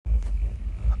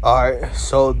Alright,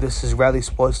 so this is Radley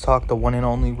Sports Talk, the one and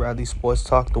only Radley Sports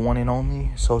Talk, the one and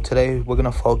only. So today we're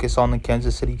gonna focus on the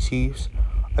Kansas City Chiefs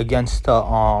against the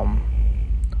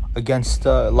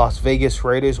Las Vegas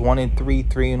Raiders, 1-3,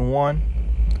 3-1.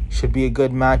 Should be a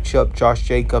good matchup. Josh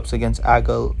Jacobs against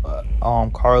Carlos.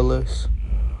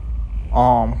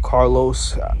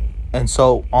 And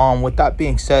so with that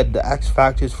being said, the X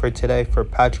factors for today for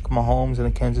Patrick Mahomes and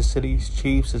the Kansas City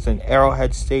Chiefs is in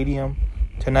Arrowhead Stadium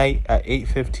tonight at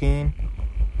 8:15.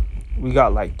 We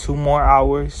got like 2 more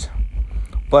hours.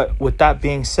 But with that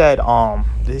being said,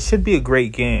 this should be a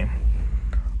great game.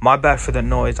 My bad for the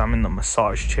noise. I'm in the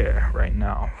massage chair right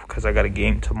now because I got a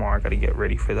game tomorrow. I got to get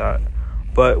ready for that.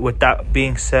 But with that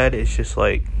being said, it's just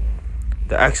like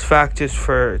the X factors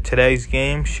for today's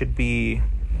game should be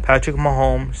Patrick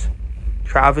Mahomes,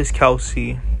 Travis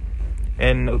Kelce,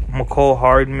 and Mecole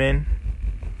Hardman.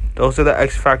 Those are the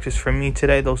X factors for me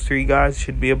today. Those 3 guys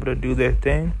should be able to do their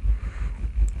thing.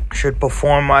 Should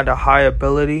perform at a high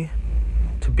ability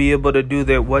to be able to do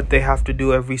what they have to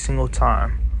do every single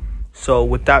time. So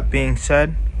with that being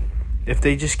said, if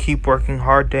they just keep working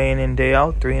hard day in and day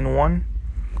out, 3-1,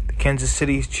 the Kansas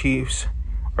City Chiefs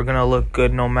are gonna look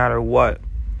good no matter what.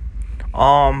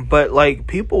 But like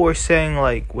people were saying,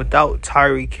 like without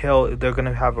Tyreek Hill, they're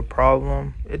gonna have a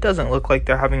problem. It doesn't look like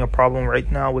they're having a problem right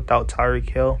now without Tyreek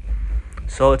Hill.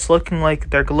 So it's looking like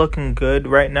they're looking good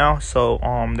right now. So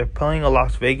they're playing a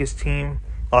Las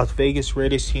Vegas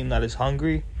Raiders team that is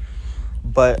hungry.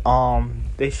 But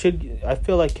I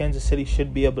feel like Kansas City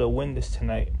should be able to win this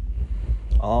tonight.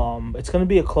 It's gonna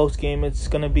be a close game. It's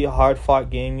gonna be a hard fought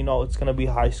game. You know, it's gonna be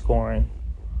high scoring.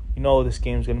 You know this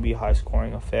game's gonna be a high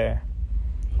scoring affair.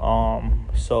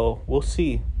 So we'll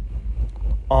see.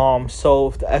 So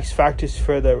if the X factors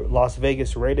for the Las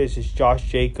Vegas Raiders is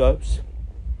Josh Jacobs,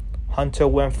 Hunter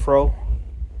Renfrow,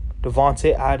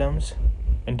 Devontae Adams,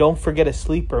 and don't forget a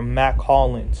sleeper, Mac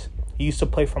Hollins. He used to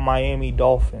play for Miami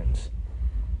Dolphins.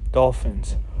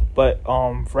 But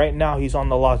right now he's on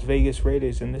the Las Vegas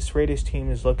Raiders, and this Raiders team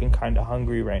is looking kind of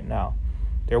hungry right now.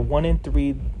 They're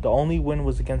 1-3. The only win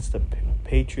was against the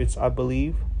Patriots, I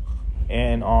believe.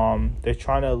 And they're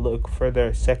trying to look for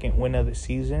their second win of the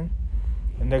season.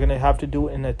 And they're going to have to do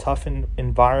it in a tough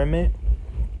environment.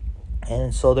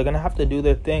 And so they're going to have to do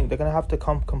their thing. They're going to have to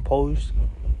come composed.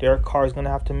 Derek Carr is going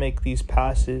to have to make these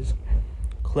passes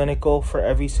clinical for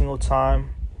every single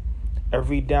time.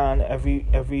 Every down,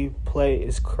 every play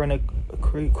is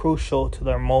crucial to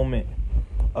their moment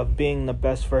of being the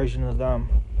best version of them.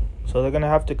 So they're going to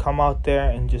have to come out there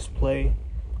and just play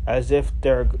as if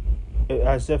they're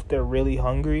really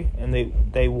hungry and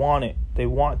they want it. They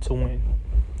want to win.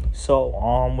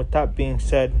 So with that being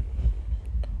said,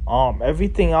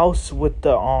 everything else with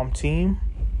the team,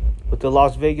 with the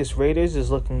Las Vegas Raiders, is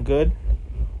looking good.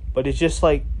 But it's just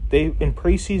like in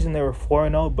preseason they were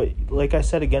 4-0, but like I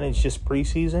said again, it's just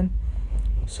preseason.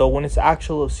 So when it's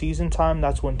actual season time,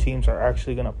 that's when teams are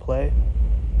actually gonna play.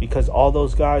 Because all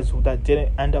those guys that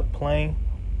didn't end up playing,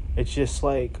 it's just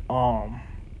like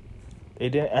they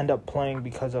didn't end up playing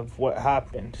because of what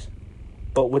happened.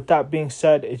 But with that being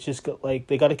said, it's just like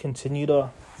they got to continue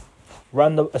to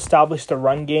establish the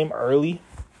run game early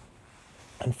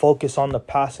and focus on the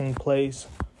passing plays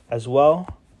as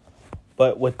well.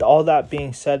 But with all that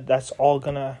being said, that's all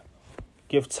going to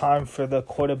give time for the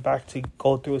quarterback to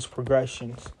go through his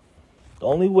progressions. The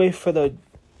only way for the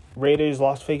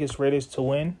Las Vegas Raiders to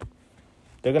win,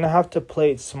 they're going to have to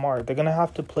play it smart. They're going to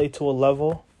have to play to a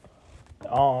level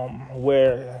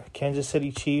where Kansas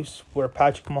City Chiefs, where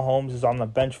Patrick Mahomes is on the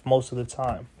bench most of the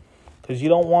time. Because you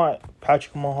don't want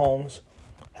Patrick Mahomes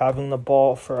having the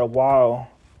ball for a while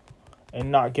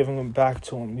and not giving it back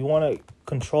to him. You want to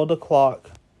control the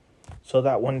clock so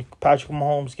that when Patrick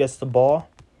Mahomes gets the ball,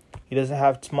 he doesn't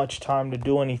have too much time to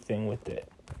do anything with it.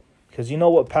 Because you know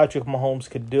what Patrick Mahomes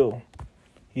could do.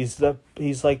 He's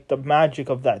like the magic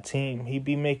of that team. He'd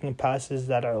be making passes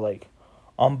that are like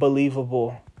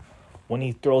unbelievable when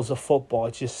he throws a football.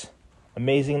 It's just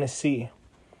amazing to see.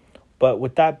 But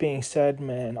with that being said,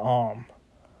 man,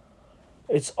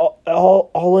 it's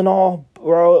all in all,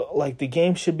 bro, like the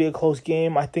game should be a close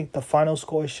game. I think the final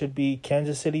score should be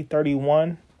Kansas City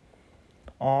 31,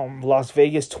 Las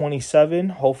Vegas 27.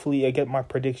 Hopefully I get my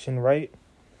prediction right.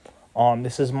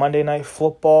 This is Monday Night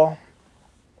Football.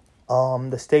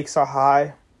 The stakes are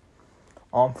high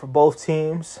for both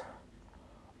teams.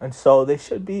 And so it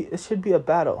should be a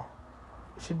battle.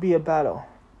 It should be a battle.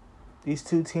 These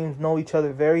two teams know each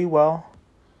other very well.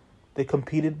 They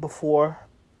competed before.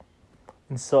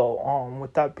 And so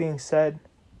with that being said,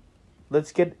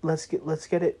 let's get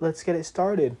it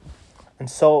started. And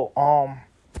so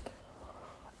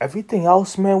everything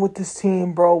else, man, with this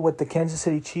team, bro, with the Kansas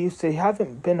City Chiefs, they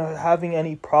haven't been having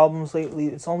any problems lately.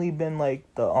 It's only been like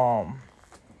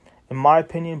in my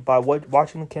opinion, by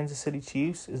watching the Kansas City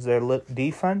Chiefs, is their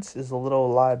defense is a little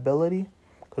liability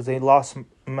because they lost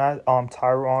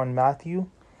Tyrann Mathieu.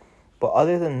 But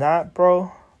other than that,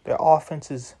 bro, their offense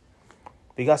is,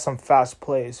 they got some fast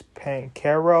plays.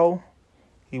 Caro,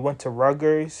 he went to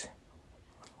Rutgers.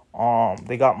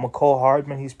 They got McCole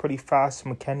Hardman, he's pretty fast.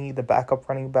 McKinney, the backup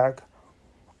running back.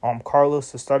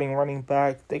 Carlos, the starting running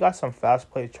back. They got some fast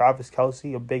plays. Travis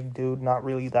Kelce, a big dude, not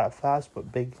really that fast,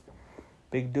 but big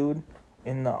dude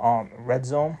in the red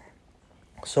zone.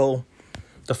 So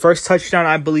the first touchdown,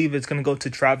 I believe, is gonna go to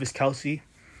Travis Kelce.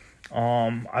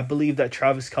 I believe that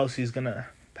Travis Kelce is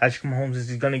Patrick Mahomes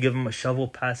is gonna give him a shovel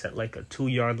pass at like a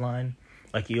 2-yard line,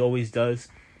 like he always does,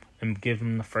 and give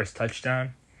him the first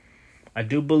touchdown. I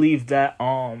do believe that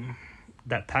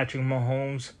that Patrick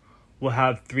Mahomes will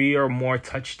have 3 or more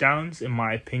touchdowns, in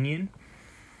my opinion.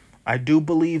 I do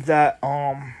believe that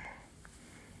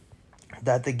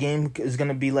that the game is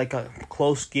gonna be like a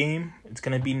close game. It's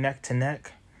gonna be neck to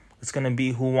neck. It's gonna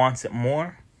be who wants it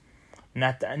more. And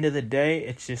at the end of the day,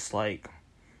 it's just like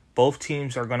both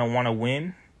teams are going to want to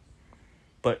win.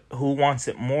 But who wants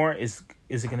it more? Is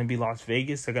it going to be Las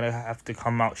Vegas? They're going to have to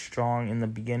come out strong in the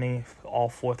beginning, all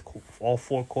 4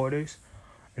 quarters.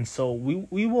 And so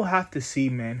we will have to see,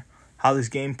 man, how this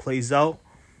game plays out.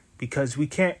 Because we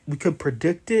could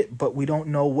predict it, but we don't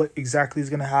know what exactly is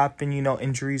going to happen. You know,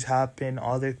 injuries happen,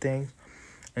 other things.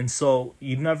 And so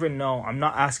you never know. I'm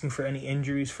not asking for any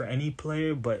injuries for any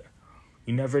player, but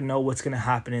you never know what's going to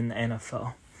happen in the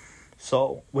NFL.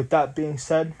 So, with that being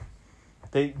said,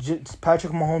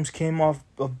 Patrick Mahomes came off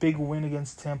a big win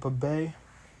against Tampa Bay,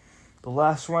 the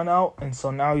last run out, and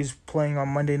so now he's playing on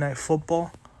Monday Night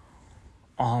Football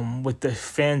with the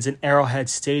fans in Arrowhead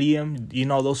Stadium. You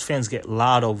know, those fans get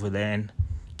loud over there in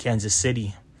Kansas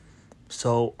City.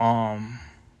 So,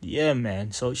 yeah,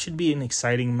 man. So, it should be an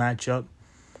exciting matchup.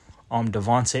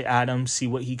 Davante Adams, see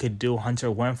what he could do. Hunter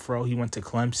Renfrow, he went to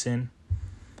Clemson.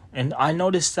 And I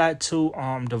noticed that too.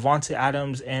 Davante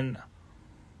Adams and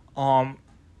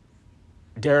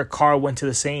Derek Carr went to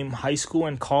the same high school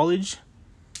and college,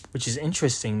 which is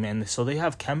interesting, man. So they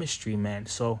have chemistry, man.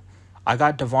 So I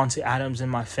got Davante Adams in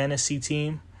my fantasy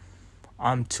team.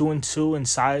 I'm 2-2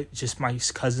 inside just my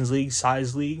cousin's league,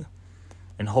 size league,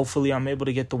 and hopefully I'm able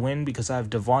to get the win because I have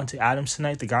Davante Adams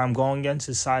tonight. The guy I'm going against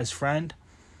is size friend.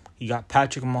 He got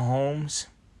Patrick Mahomes.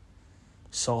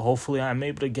 So hopefully I'm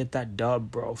able to get that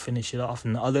dub, bro. Finish it off.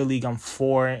 In the other league, I'm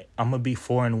gonna be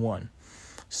 4-1.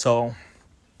 So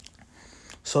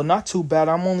not too bad.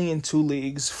 I'm only in 2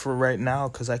 leagues for right now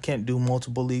because I can't do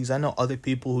multiple leagues. I know other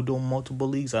people who do multiple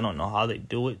leagues. I don't know how they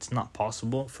do it. It's not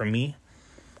possible for me.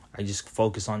 I just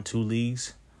focus on 2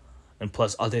 leagues, and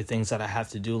plus other things that I have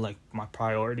to do, like my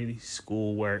priorities,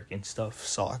 school, work, and stuff,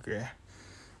 soccer.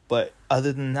 But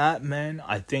other than that, man,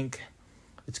 I think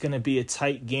it's going to be a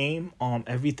tight game.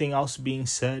 Everything else being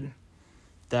said,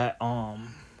 that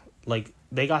like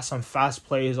they got some fast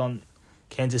players on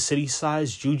Kansas City side.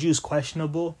 Juju's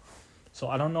questionable, so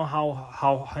I don't know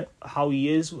how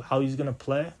he's going to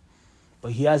play.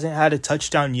 But he hasn't had a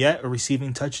touchdown yet, a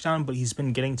receiving touchdown, but he's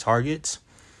been getting targets.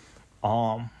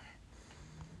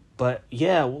 But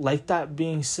yeah, like that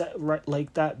being said,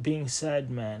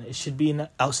 man, it should be an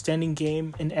outstanding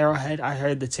game in Arrowhead. I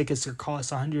heard the tickets are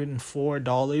cost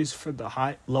 $104 for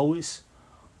the lowest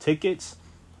tickets,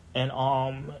 and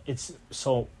it's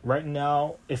so right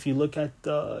now. If you look at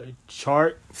the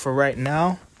chart for right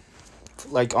now,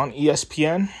 like on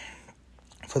ESPN,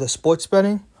 for the sports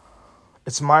betting,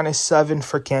 it's -7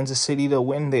 for Kansas City to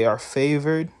win. They are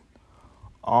favored,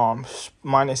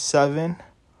 -7.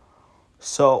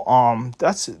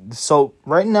 So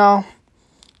right now,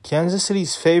 Kansas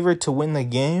City's favored to win the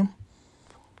game.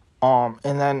 And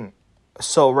then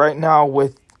so right now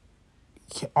with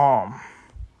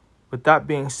that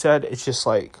being said, it's just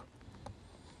like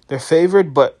they're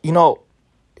favored, but you know,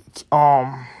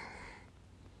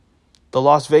 the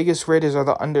Las Vegas Raiders are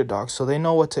the underdogs, so they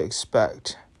know what to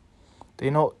expect.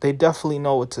 They definitely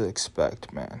know what to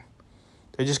expect, man.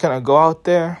 They're just gonna go out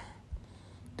there,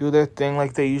 do their thing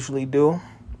like they usually do.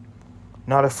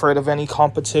 Not afraid of any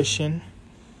competition.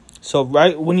 So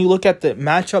right when you look at the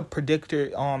matchup predictor,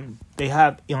 they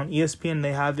have on ESPN,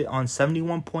 they have it on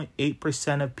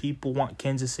 71.8% of people want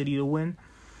Kansas City to win,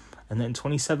 and then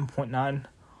 27.9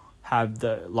 have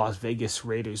the Las Vegas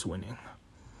Raiders winning.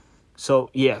 So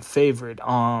yeah, favored.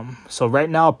 So right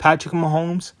now Patrick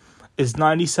Mahomes is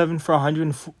 97 for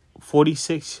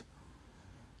 146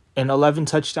 and 11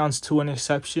 touchdowns, 2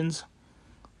 interceptions.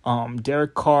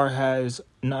 Derek Carr has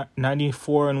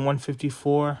 94 and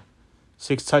 154,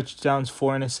 6 touchdowns,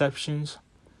 4 interceptions.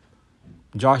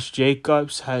 Josh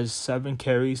Jacobs has 7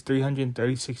 carries,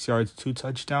 336 yards, 2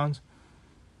 touchdowns.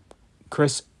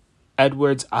 Chris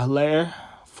Edwards-Helaire,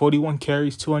 41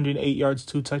 carries, 208 yards,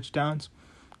 2 touchdowns.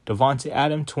 Davante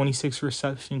Adams, 26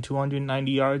 receptions,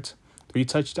 290 yards, 3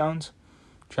 touchdowns.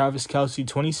 Travis Kelce,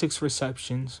 26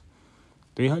 receptions,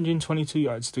 322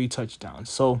 yards, 3 touchdowns.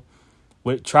 So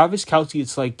with Travis Kelce,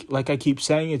 it's like I keep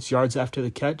saying, it's yards after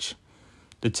the catch.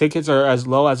 The tickets are as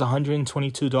low as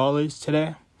 $122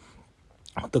 today.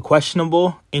 The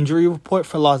questionable injury report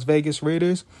for Las Vegas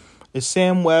Raiders is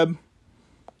Sam Webb,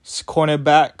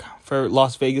 cornerback for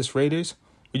Las Vegas Raiders.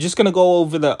 We're just going to go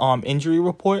over the injury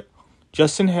report.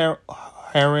 Justin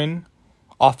Herron,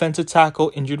 offensive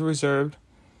tackle, injured reserve.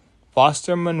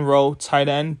 Foster Monroe, tight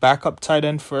end, backup tight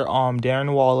end for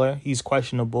Darren Waller. He's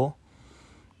questionable.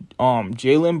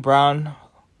 Jaylen Brown,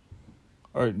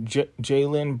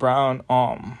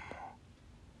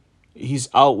 he's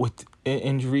out with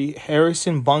injury.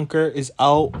 Harrison Bunker is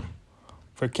out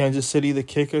for Kansas City, the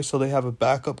kicker, so they have a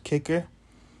backup kicker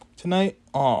tonight.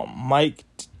 Mike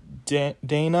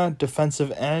Dana,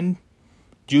 defensive end.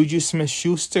 Juju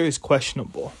Smith-Schuster is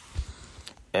questionable.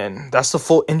 And that's the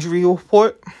full injury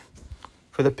report.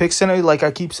 For the pick center, like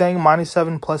I keep saying,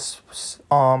 -7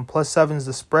 plus 7 is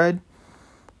the spread.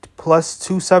 Plus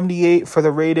 278 for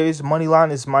the Raiders. Money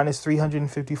line is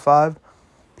 -355.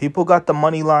 People got the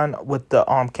money line with the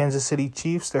Kansas City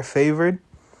Chiefs. They're favored.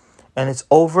 And it's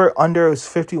over. Under is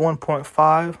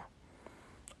 51.5.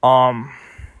 And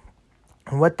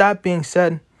with that being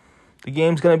said, the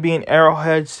game's going to be in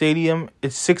Arrowhead Stadium.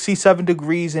 It's 67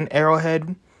 degrees in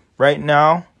Arrowhead right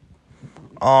now.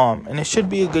 And it should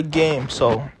be a good game.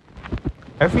 So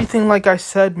everything, like I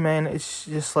said, man, it's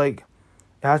just like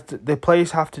the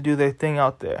players have to do their thing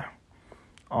out there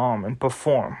and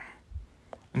perform.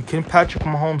 And can Patrick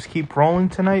Mahomes keep rolling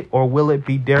tonight, or will it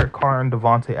be Derek Carr and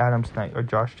Davante Adams tonight, or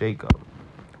Josh Jacobs?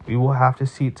 We will have to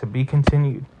see. To be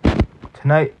continued.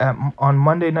 Tonight on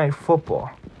Monday Night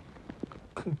Football.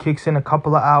 Kicks in a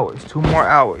couple of hours. 2 more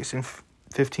hours and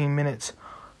 15 minutes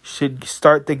should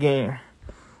start the game.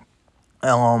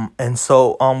 And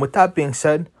so with that being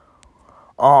said,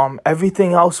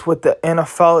 everything else with the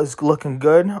NFL is looking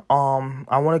good.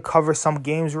 I want to cover some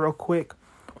games real quick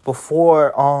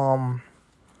before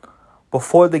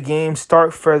the games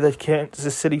start for the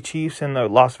Kansas City Chiefs and the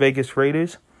Las Vegas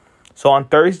Raiders. So on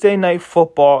Thursday Night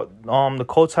Football, the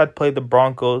Colts had played the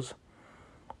Broncos.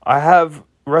 I have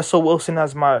Russell Wilson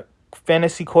as my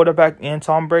fantasy quarterback and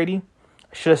Tom Brady.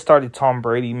 I should have started Tom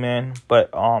Brady, man, but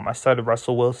I started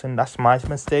Russell Wilson. That's my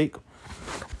mistake.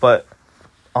 But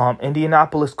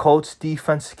Indianapolis Colts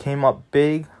defense came up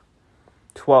big,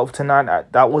 12-9.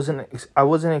 I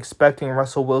wasn't expecting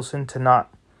Russell Wilson to not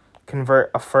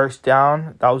convert a first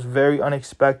down. That was very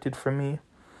unexpected for me.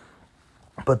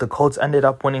 But the Colts ended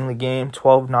up winning the game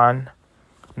 12-9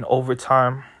 in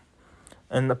overtime.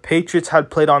 And the Patriots had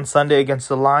played on Sunday against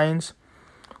the Lions.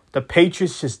 The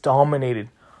Patriots just dominated.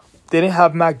 They didn't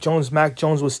have Mac Jones. Mac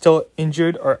Jones was still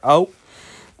injured or out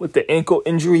with the ankle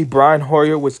injury. Brian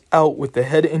Hoyer was out with the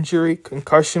head injury,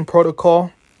 concussion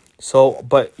protocol. So,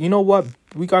 but you know what?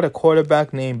 We got a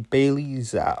quarterback named Bailey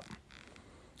Zapp.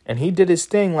 And he did his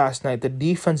thing last night. The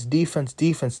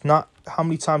defense. Not how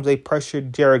many times they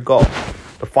pressured Jared Goff.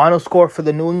 The final score for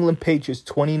the New England Patriots,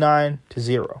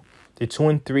 29-0. They're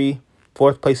 2-3,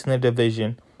 4th place in the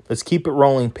division. Let's keep it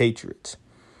rolling, Patriots.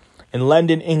 In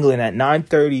London, England, at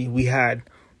 9:30, we had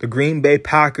the Green Bay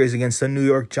Packers against the New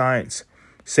York Giants.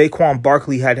 Saquon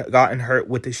Barkley had gotten hurt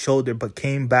with his shoulder, but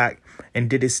came back and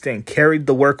did his thing. Carried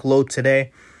the workload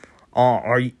today,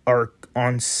 or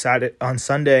on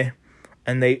Sunday,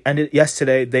 and they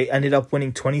ended up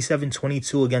winning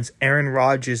 27-22 against Aaron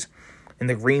Rodgers and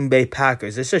the Green Bay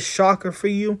Packers. It's a shocker for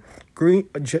you.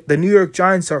 The New York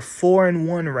Giants are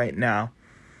 4-1 right now.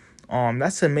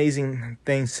 That's amazing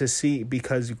things to see,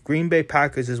 because Green Bay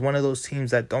Packers is one of those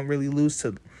teams that don't really lose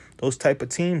to those type of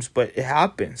teams, but it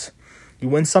happens. You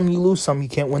win some, you lose some. You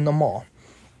can't win them all.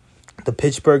 The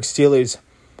Pittsburgh Steelers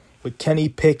with Kenny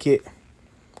Pickett.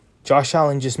 Josh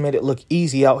Allen just made it look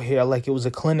easy out here, like it was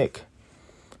a clinic.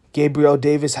 Gabriel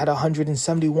Davis had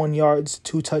 171 yards,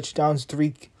 2 touchdowns,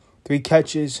 3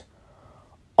 catches.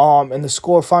 And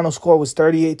the final score was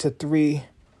 38-3.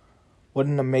 What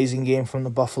an amazing game from the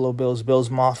Buffalo Bills. Bills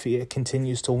Mafia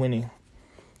continues to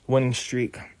winning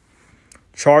streak.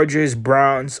 Chargers,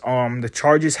 Browns. The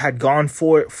Chargers had gone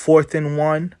for it, 4th and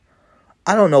 1.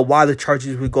 I don't know why the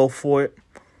Chargers would go for it.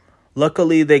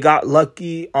 Luckily, they got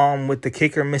lucky with the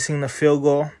kicker missing the field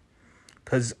goal,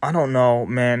 Because, I don't know,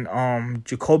 man.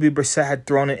 Jacoby Brissett had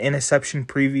thrown an interception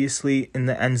previously in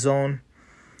the end zone.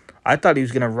 I thought he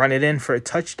was going to run it in for a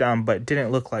touchdown, but it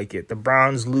didn't look like it. The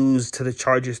Browns lose to the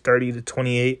Chargers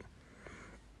 30-28.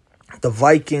 The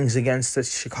Vikings against the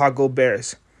Chicago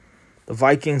Bears. The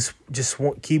Vikings just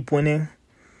keep winning.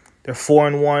 They're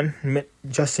 4-1.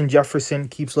 Justin Jefferson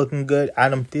keeps looking good.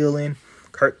 Adam Thielen,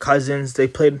 Kirk Cousins, they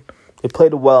played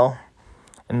well.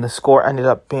 And the score ended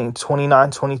up being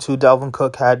 29-22. Dalvin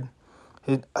Cook had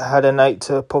a night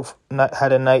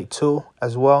too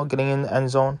as well, getting in the end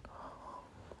zone.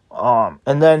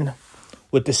 And then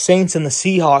with the Saints and the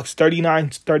Seahawks,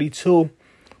 39-32,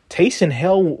 Taysom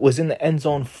Hill was in the end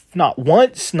zone not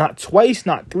once, not twice,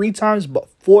 not 3 times, but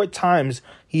 4 times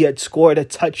he had scored a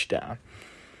touchdown.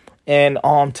 And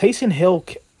Taysom Hill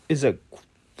is a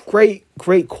great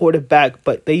quarterback,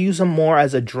 but they use him more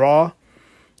as a draw,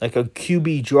 like a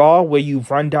QB draw where you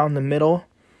run down the middle.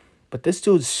 But this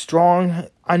dude's strong.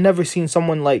 I never seen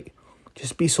someone like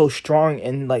just be so strong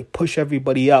and like push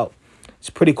everybody out. It's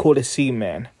pretty cool to see,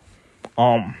 man.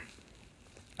 And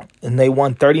they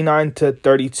won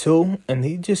 39-32, and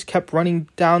he just kept running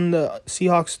down the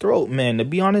Seahawks' throat, man. To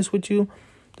be honest with you,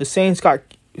 the Saints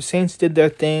did their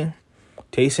thing.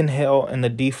 Taysom Hill and the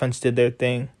defense did their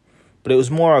thing. But it was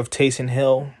more of Taysom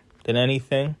Hill than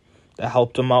anything that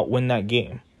helped them out win that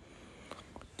game.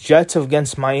 Jets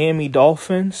against Miami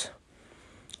Dolphins.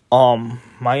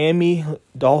 Miami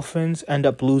Dolphins end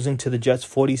up losing to the Jets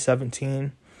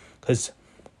 40-17 because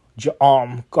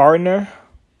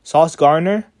Sauce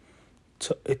Gardner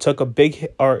took a big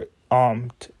hit, or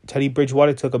Teddy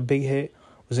Bridgewater took a big hit,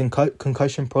 was in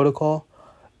concussion protocol,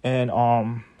 and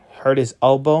hurt his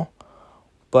elbow.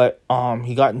 But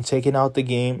he got taken out the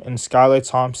game, and Skylar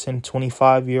Thompson,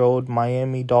 25-year-old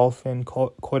Miami Dolphin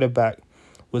quarterback,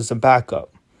 was the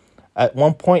backup. At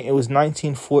one point, it was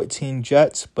 19-14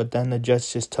 Jets, but then the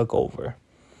Jets just took over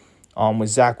with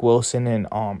Zach Wilson and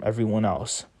everyone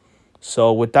else.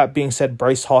 So with that being said,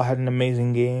 Bryce Hall had an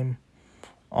amazing game.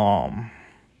 And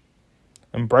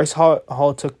Bryce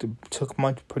Hall took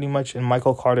pretty much, and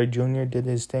Michael Carter Jr. did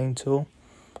his thing too.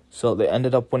 So they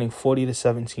ended up winning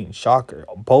 40-17. Shocker.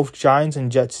 Both Giants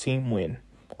and Jets team win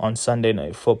on Sunday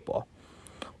Night Football.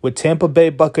 With Tampa Bay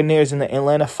Buccaneers and the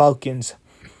Atlanta Falcons.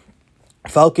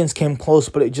 Falcons came close,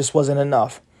 but it just wasn't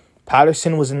enough.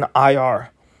 Patterson was in the IR.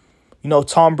 You know,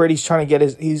 Tom Brady's trying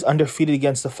to he's undefeated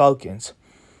against the Falcons.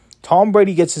 Tom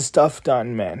Brady gets his stuff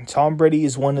done, man. Tom Brady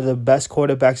is one of the best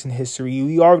quarterbacks in history.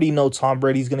 You already know Tom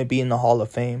Brady's going to be in the Hall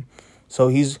of Fame. So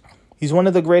he's one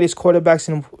of the greatest quarterbacks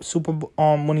in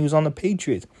when he was on the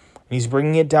Patriots. And he's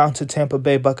bringing it down to Tampa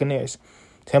Bay Buccaneers.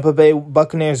 Tampa Bay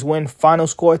Buccaneers win. Final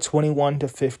score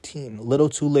 21-15. A little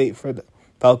too late for the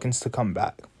Falcons to come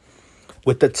back.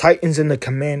 With the Titans and the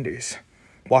Commanders,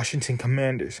 Washington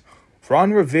Commanders.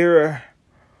 Ron Rivera,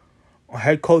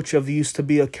 head coach of used to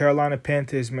be a Carolina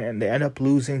Panthers, man, they end up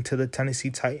losing to the Tennessee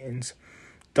Titans.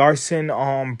 Darson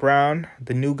Brown,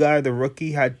 the new guy, the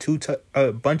rookie, had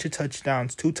a bunch of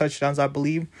touchdowns. 2 touchdowns, I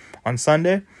believe, on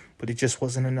Sunday, but it just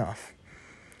wasn't enough.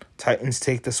 Titans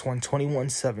take this one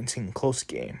 21-17, close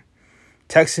game.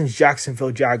 Texans,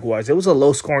 Jacksonville Jaguars. It was a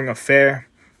low-scoring affair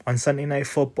on Sunday Night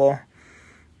Football,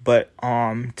 but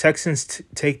Texans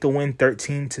take the win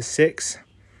 13-6.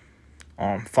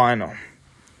 Final.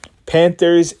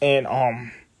 Panthers and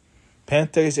 49ers.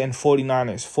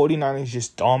 49ers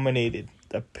just dominated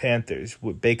the Panthers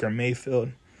with Baker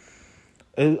Mayfield.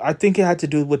 I think it had to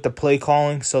do with the play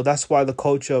calling, so that's why the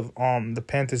coach of the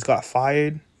Panthers got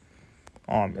fired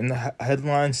in the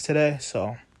headlines today.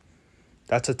 So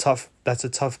that's a tough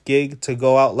gig to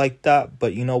go out like that.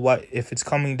 But you know what? If it's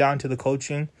coming down to the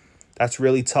coaching, that's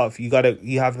really tough. You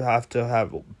have to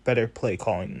have better play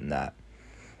calling than that.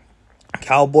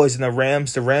 Cowboys and the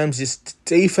Rams. The Rams just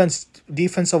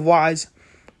defensive wise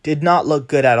did not look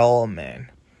good at all, man.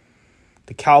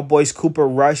 The Cowboys, Cooper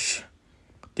Rush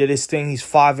did his thing. He's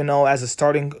 5-0 as a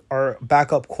starting or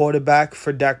backup quarterback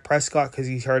for Dak Prescott because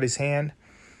he hurt his hand.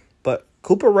 But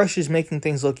Cooper Rush is making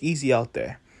things look easy out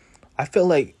there. I feel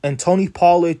like, and Tony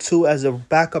Pollard too as a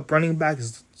backup running back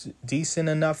is decent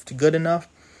enough to good enough.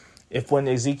 If when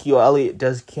Ezekiel Elliott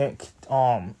is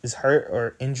hurt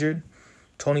or injured,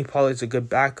 Tony Pollard's a good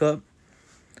backup.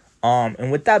 And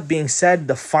with that being said,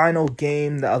 the final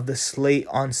game of the slate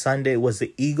on Sunday was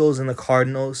the Eagles and the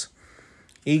Cardinals.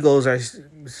 Eagles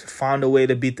found a way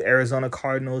to beat the Arizona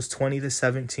Cardinals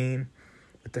 20-17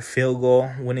 with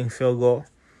the winning field goal.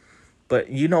 But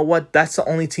you know what? That's the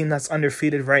only team that's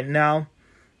undefeated right now.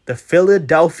 The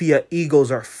Philadelphia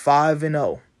Eagles are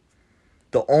 5-0.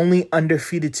 The only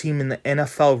undefeated team in the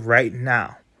NFL right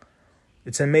now.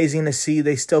 It's amazing to see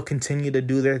they still continue to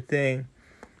do their thing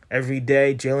every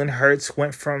day. Jalen Hurts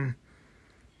went from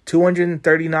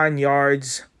 239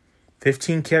 yards,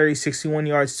 15 carries, 61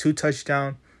 yards, 2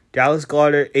 touchdowns. Dallas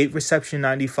Goedert, 8 reception,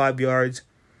 95 yards.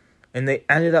 And they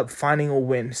ended up finding a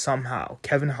win somehow.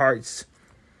 Kevin Hart's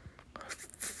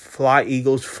Fly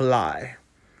Eagles Fly.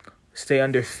 Stay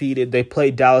undefeated. They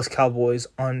play Dallas Cowboys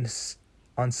on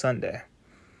Sunday.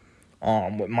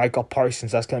 With Michael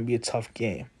Parsons. That's going to be a tough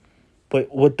game.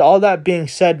 But with all that being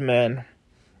said, man,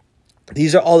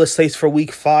 these are all the slates for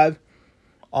Week 5.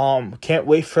 Can't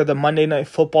wait for the Monday Night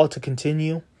Football to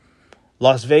continue.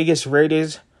 Las Vegas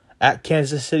Raiders at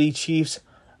Kansas City Chiefs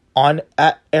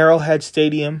at Arrowhead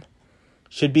Stadium.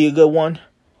 Should be a good one.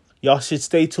 Y'all should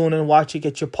stay tuned and watch it.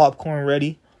 Get your popcorn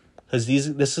ready. Because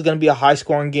this is going to be a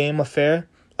high-scoring game affair.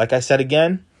 Like I said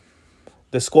again,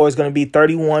 the score is going to be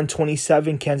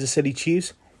 31-27 Kansas City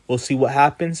Chiefs. We'll see what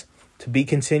happens. To be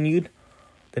continued.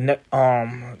 The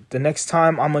next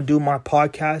time I'm going to do my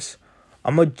podcast,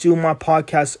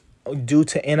 due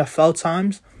to NFL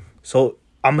times. So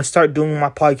I'm going to start doing my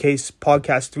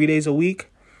podcast 3 days a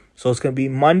week. So it's going to be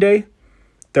Monday,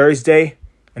 Thursday,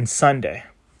 and Sunday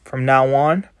from now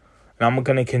on. And I'm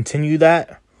going to continue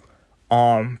that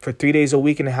for 3 days a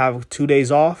week and have 2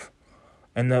 days off.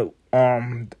 And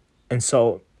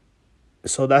so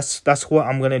that's what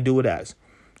I'm going to do it as.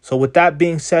 So with that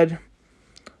being said,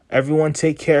 everyone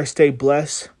take care, stay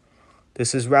blessed.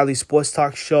 This is Radley Sports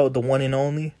Talk Show, the one and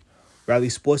only Radley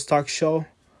Sports Talk Show.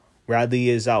 Radley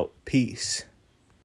is out. Peace.